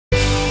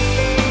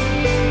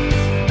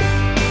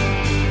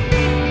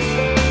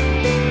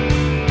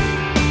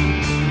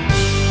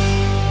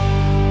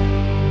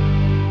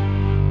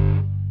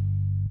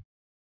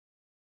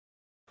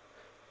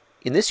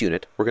In this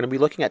unit, we're going to be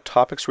looking at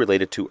topics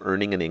related to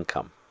earning an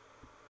income.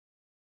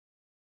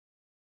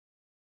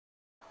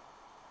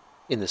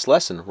 In this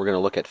lesson, we're going to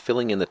look at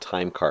filling in the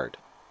time card.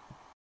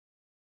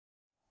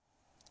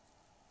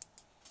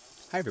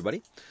 Hi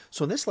everybody.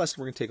 So in this lesson,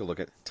 we're going to take a look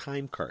at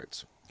time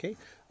cards. Okay.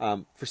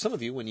 For some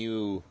of you, when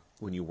you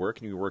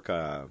work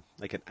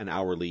like an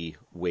hourly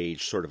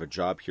wage sort of a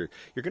job here,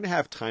 you're going to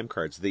have time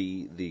cards.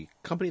 The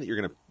company that you're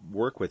going to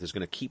work with is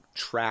going to keep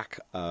track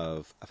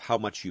of how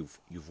much you've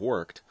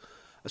worked,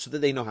 so that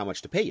they know how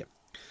much to pay you.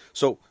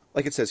 So,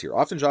 like it says here,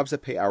 often jobs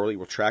that pay hourly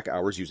will track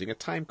hours using a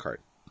time card.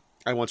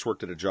 I once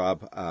worked at a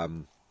job,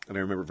 and I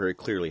remember very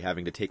clearly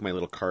having to take my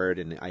little card,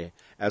 and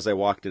as I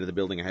walked into the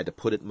building, I had to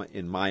put it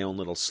in my own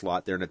little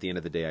slot there, and at the end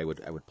of the day, I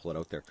would pull it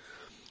out there.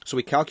 So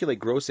we calculate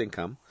gross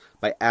income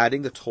by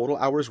adding the total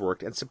hours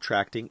worked and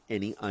subtracting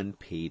any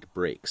unpaid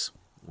breaks.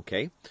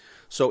 Okay,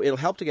 so it'll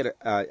help to get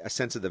a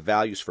sense of the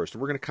values first,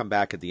 and we're going to come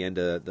back at the end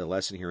of the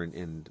lesson here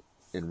and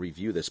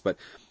review this. But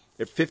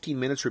at 15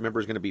 minutes, remember,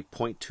 is going to be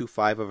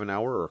 0.25 of an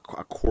hour, or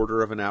a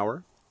quarter of an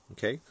hour.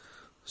 Okay,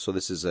 so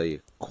this is a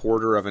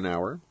quarter of an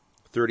hour.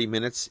 30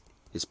 minutes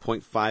is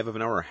 0.5 of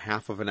an hour, or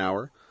half of an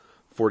hour.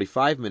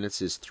 45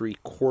 minutes is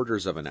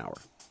 3/4 of an hour.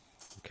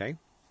 Okay.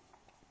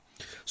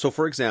 So,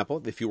 for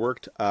example, if you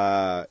worked,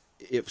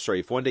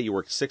 if one day you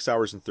worked 6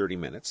 hours and 30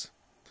 minutes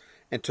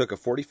and took a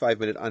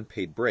 45-minute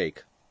unpaid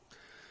break,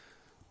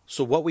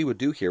 so what we would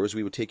do here is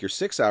we would take your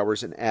 6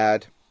 hours and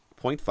add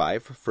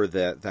 0.5 for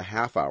the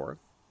half hour,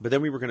 but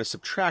then we were going to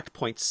subtract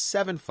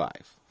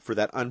 0.75 for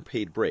that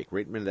unpaid break.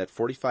 Right? Remember that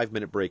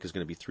 45-minute break is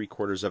going to be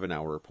 3/4 of an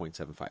hour, or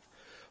 0.75.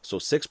 So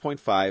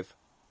 6.5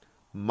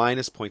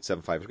 minus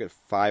 0.75, we've got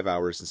 5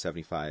 hours and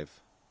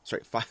 75.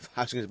 Sorry, I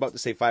was about to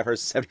say 5 hours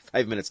and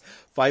 75 minutes.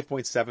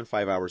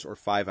 5.75 hours, or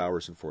 5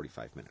 hours and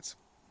 45 minutes.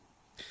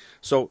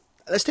 So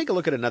let's take a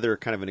look at another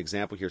kind of an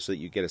example here so that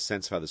you get a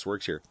sense of how this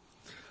works here.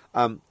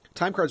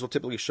 Time cards will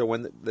typically show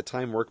when the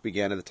time work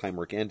began and the time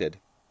work ended.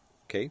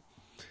 Okay,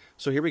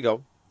 so here we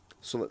go.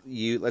 So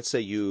let's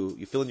say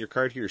you fill in your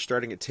card here. You're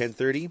starting at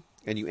 10:30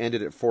 and you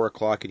ended at 4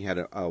 o'clock, and you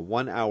had a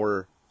 1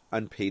 hour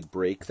unpaid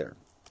break there.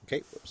 Okay,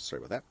 oops,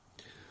 sorry about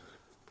that.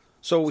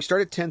 So we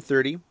start at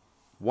 10:30.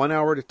 1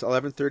 hour to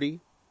 11:30,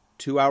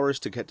 2 hours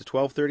to get to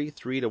 12:30,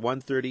 3 to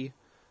 1:30,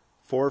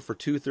 4 for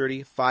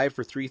 2:30, 5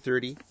 for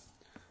 3:30,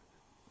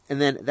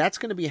 and then that's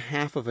going to be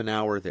half of an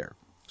hour there.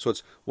 So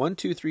it's 1,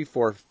 2, 3,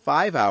 4,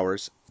 5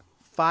 hours,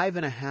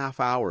 5.5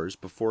 hours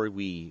before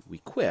we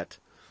quit.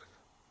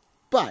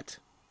 But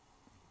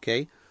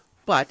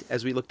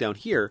as we look down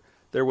here,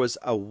 there was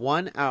a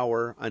 1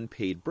 hour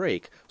unpaid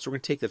break. So we're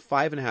going to take the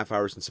 5.5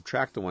 hours and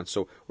subtract the 1.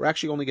 So we're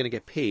actually only going to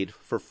get paid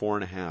for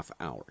 4.5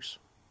 hours.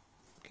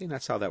 Okay, and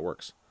that's how that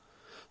works.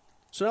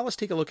 So now let's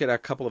take a look at a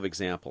couple of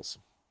examples.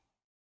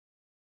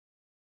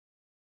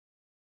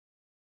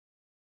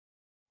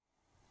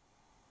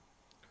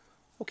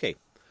 Okay,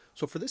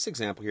 so for this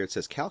example here, it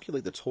says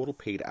calculate the total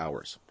paid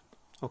hours.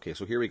 Okay,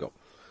 so here we go.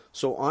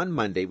 So on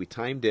Monday, we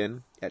timed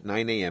in at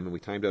 9 a.m. and we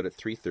timed out at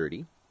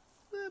 3:30,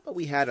 but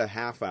we had a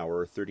half hour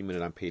or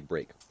 30-minute unpaid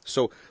break.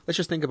 So let's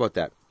just think about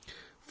that.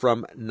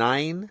 From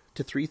 9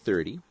 to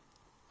 3:30,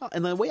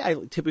 and the way I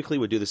typically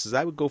would do this is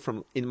I would go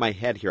from, in my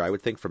head here, I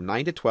would think from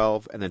 9 to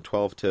 12 and then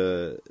 12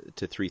 to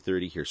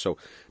 3:30 here. So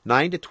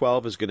 9 to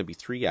 12 is going to be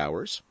 3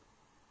 hours.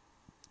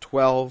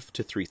 12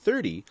 to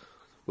 3:30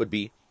 would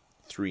be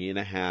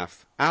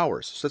 3.5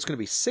 hours. So it's going to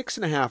be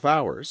 6.5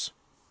 hours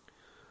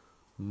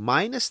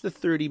minus the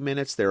 30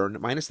 minutes there, or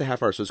minus the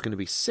half hour. So it's going to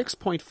be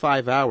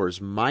 6.5 hours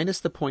minus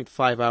the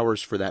 0.5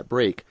 hours for that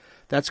break.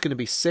 That's going to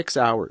be 6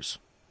 hours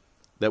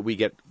that we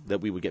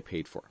would get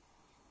paid for.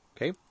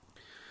 Okay?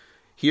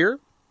 Here,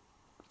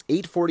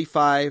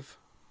 8:45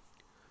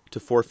 to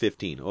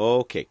 4:15.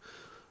 Okay,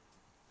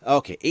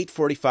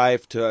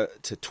 8:45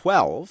 to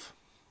 12.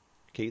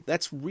 Okay,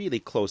 that's really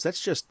close.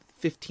 That's just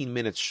 15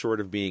 minutes short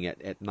of being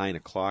at 9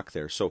 o'clock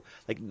there. So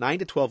like 9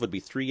 to 12 would be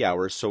 3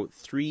 hours, so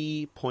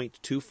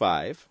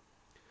 3.25.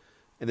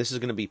 And this is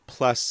going to be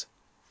plus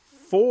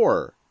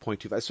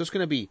 4.25. So it's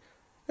going to be,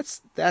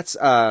 that's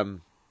what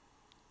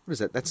is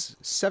that? That's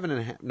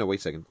 7.5. No, wait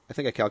a second. I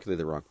think I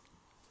calculated it wrong.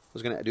 I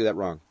was going to do that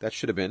wrong. That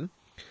should have been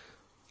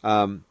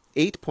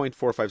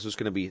 8.45, so it's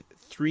going to be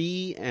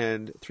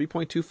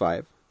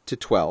 3.25 to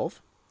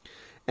 12,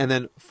 and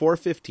then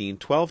 4:15.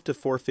 12 to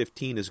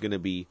 4:15 is going to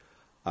be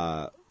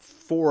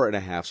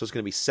 4.5, so it's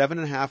going to be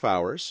 7.5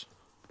 hours.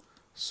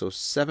 So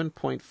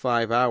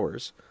 7.5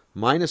 hours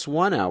minus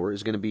 1 hour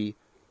is going to be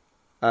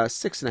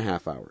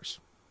 6.5 hours.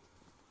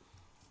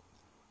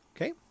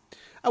 Okay,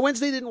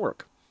 Wednesday didn't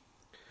work.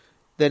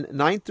 Then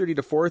 9:30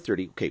 to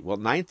 4:30. Okay, well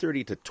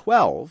 9:30 to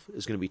 12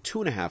 is going to be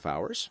 2.5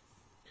 hours.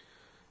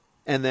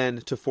 And then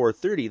to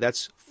 4:30,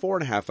 that's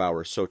 4.5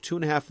 hours. So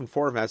 2.5 and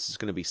 4.5 is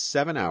going to be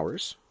 7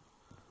 hours.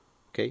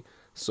 Okay,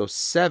 so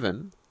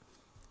 7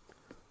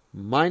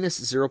 minus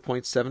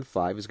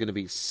 0.75 is going to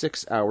be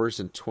 6 hours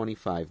and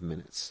 25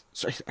 minutes.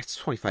 Sorry, it's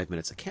 25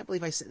 minutes. I can't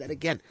believe I said that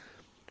again.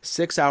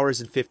 6 hours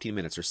and 15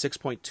 minutes, or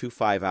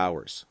 6.25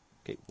 hours.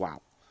 Okay,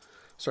 wow.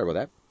 Sorry about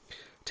that.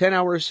 10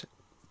 hours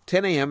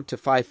 10 a.m. to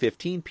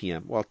 5:15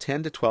 p.m., well,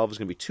 10 to 12 is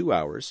going to be 2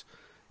 hours.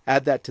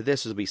 Add that to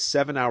this, it'll be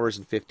 7 hours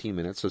and 15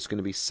 minutes, so it's going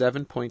to be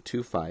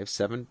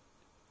 7.25,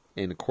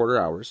 7.25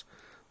 hours,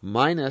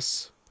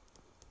 minus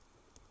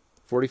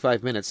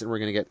 45 minutes, and we're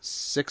going to get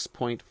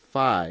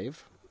 6.5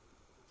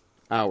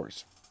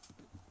 hours.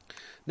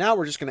 Now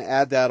we're just going to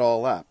add that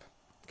all up.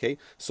 Okay,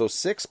 so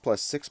 6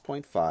 plus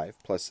 6.5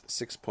 plus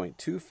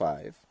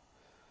 6.25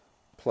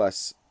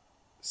 plus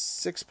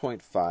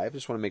 6.5.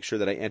 Just want to make sure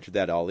that I entered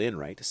that all in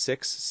right.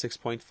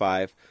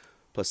 6.5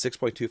 plus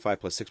 6.25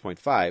 plus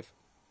 6.5,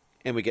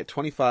 and we get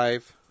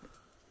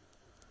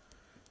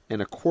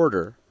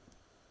 25.25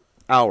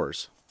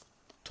 hours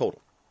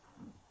total.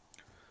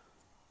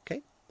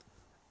 Okay,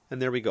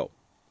 and there we go.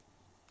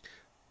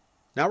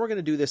 Now we're going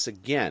to do this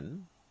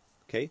again.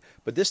 Okay,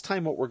 but this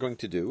time what we're going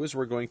to do is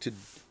we're going to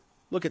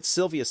look at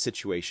Sylvia's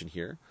situation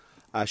here.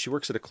 She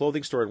works at a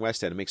clothing store in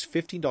West End and makes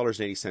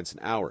 $15.80 an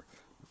hour.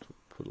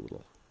 Put a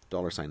little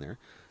 $sign there.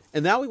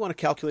 And now we want to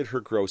calculate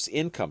her gross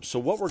income. So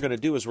what we're going to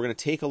do is we're going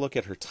to take a look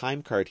at her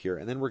time card here,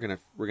 and then we're going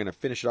to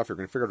finish it off here. We're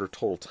going to figure out her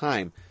total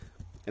time,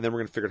 and then we're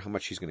going to figure out how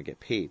much she's going to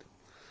get paid.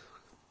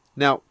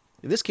 Now,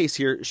 in this case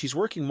here, she's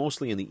working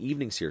mostly in the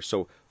evenings here.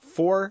 So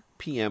 4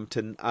 p.m.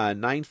 to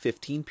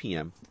 9:15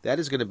 p.m., that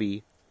is going to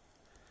be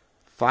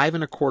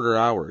 5.25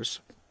 hours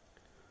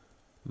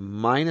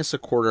minus a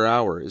quarter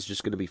hour is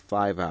just going to be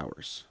 5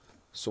 hours.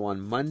 So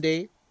on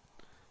Monday,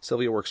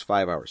 Sylvia works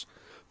 5 hours.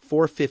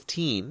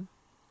 4:15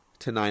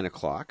 to 9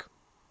 o'clock.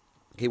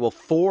 Okay, well,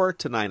 4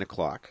 to 9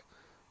 o'clock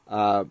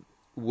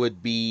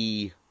would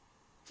be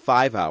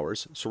 5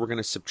 hours. So we're going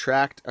to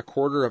subtract a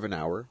quarter of an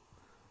hour.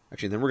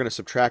 Actually, then we're going to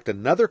subtract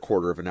another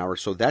quarter of an hour.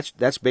 So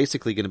that's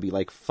basically going to be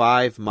like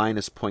 5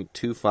 minus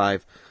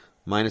 0.25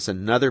 minus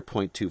another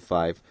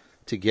 0.25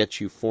 to get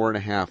you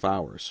 4.5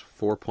 hours.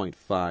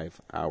 4.5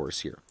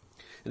 hours here.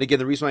 And again,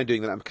 the reason why I'm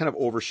doing that, I'm kind of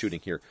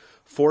overshooting here.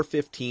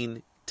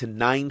 4:15 to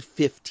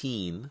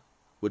 9:15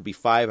 would be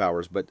 5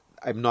 hours, but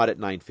I'm not at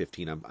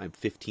 9:15. I'm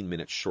 15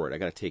 minutes short. I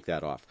got to take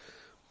that off.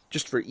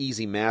 Just for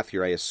easy math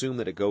here, I assume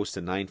that it goes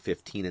to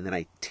 9:15, and then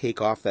I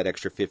take off that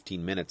extra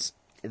 15 minutes,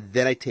 and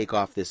then I take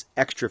off this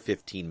extra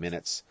 15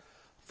 minutes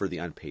for the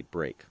unpaid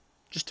break,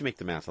 just to make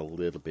the math a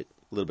little bit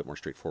more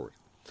straightforward.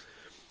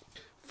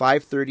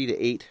 5:30 to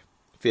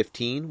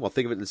 8:15. Well,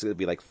 think of it as going to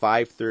be like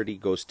 5:30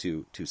 goes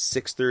to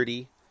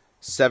 6:30,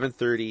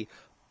 7:30.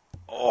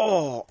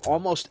 Oh,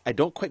 almost. I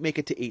don't quite make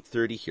it to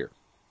 8:30 here.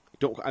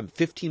 I'm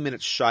 15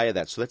 minutes shy of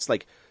that, so that's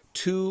like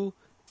 2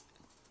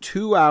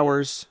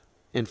 hours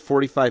and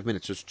 45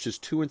 minutes, which is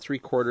 2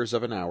 3/4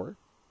 of an hour.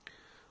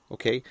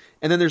 Okay,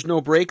 and then there's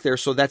no break there,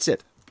 so that's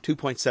it,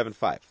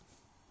 2.75.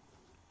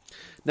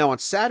 Now on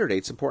Saturday,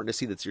 it's important to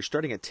see that you're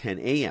starting at 10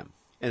 a.m.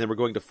 and then we're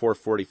going to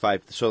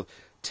 4:45. So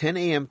 10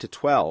 a.m. to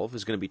 12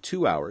 is going to be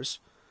 2 hours,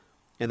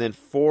 and then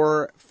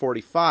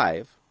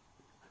 4:45.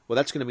 Well,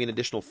 that's going to be an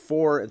additional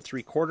 4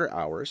 3/4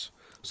 hours.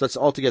 So that's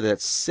altogether,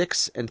 that's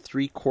 6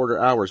 3/4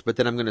 hours. But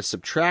then I'm going to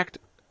subtract,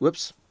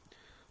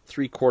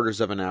 3/4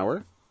 of an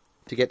hour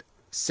to get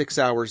 6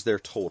 hours there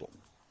total.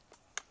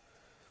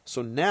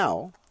 So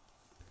now,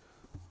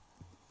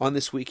 on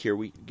this week here,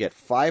 we get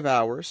 5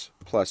 hours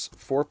plus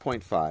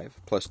 4.5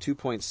 plus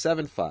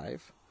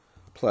 2.75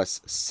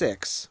 plus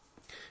 6,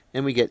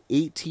 and we get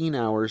 18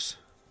 hours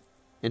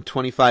and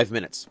 25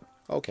 minutes.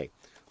 Okay,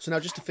 so now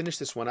just to finish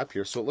this one up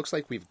here, so it looks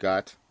like we've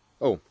got,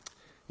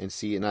 and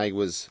see, and I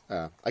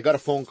got a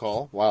phone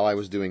call while I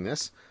was doing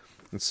this,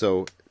 and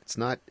so it's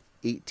not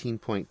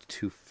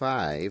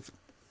 $18.25.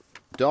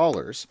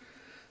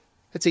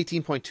 That's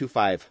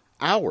 18.25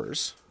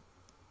 hours.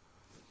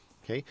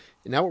 Okay,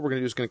 and now what we're going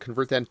to do is going to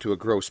convert that into a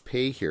gross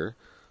pay here.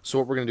 So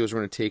what we're going to do is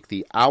we're going to take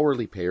the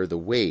hourly pay, or the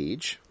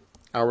wage,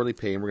 hourly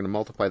pay, and we're going to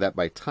multiply that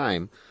by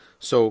time.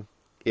 So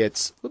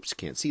it's,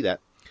 can't see that.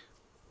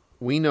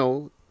 We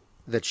know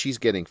that she's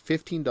getting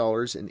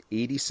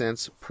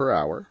 $15.80 per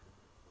hour,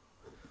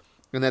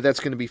 and that's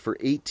going to be for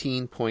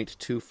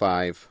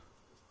 18.25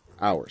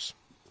 hours.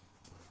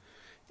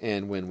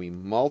 And when we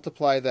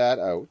multiply that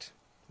out,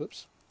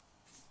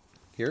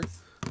 here,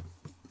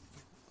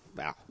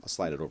 I'll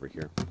slide it over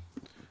here.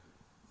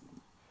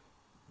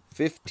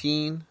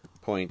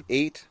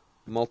 15.8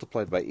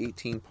 multiplied by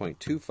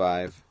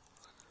 18.25,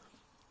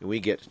 and we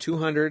get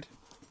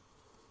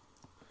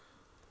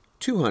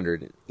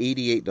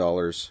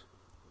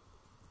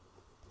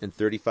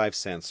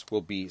 $288.35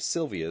 will be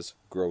Sylvia's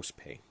gross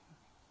pay.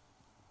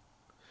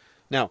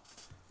 Now,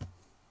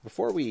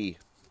 before we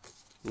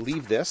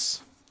leave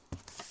this, I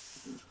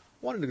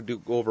wanted to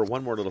go over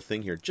one more little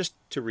thing here, just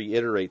to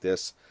reiterate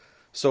this.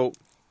 So,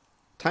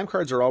 time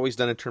cards are always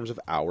done in terms of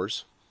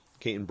hours,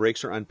 okay, and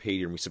breaks are unpaid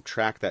here, and we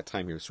subtract that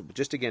time here. So,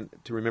 just again,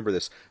 to remember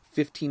this,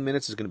 15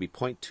 minutes is going to be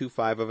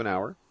 0.25 of an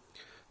hour,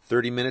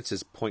 30 minutes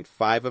is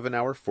 0.5 of an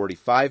hour,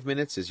 45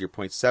 minutes is your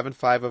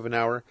 0.75 of an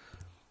hour,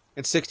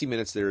 and 60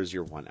 minutes there is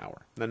your 1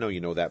 hour. And I know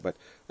you know that, but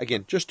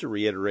again, just to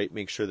reiterate,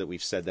 make sure that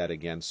we've said that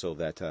again so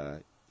that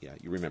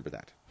you remember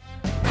that.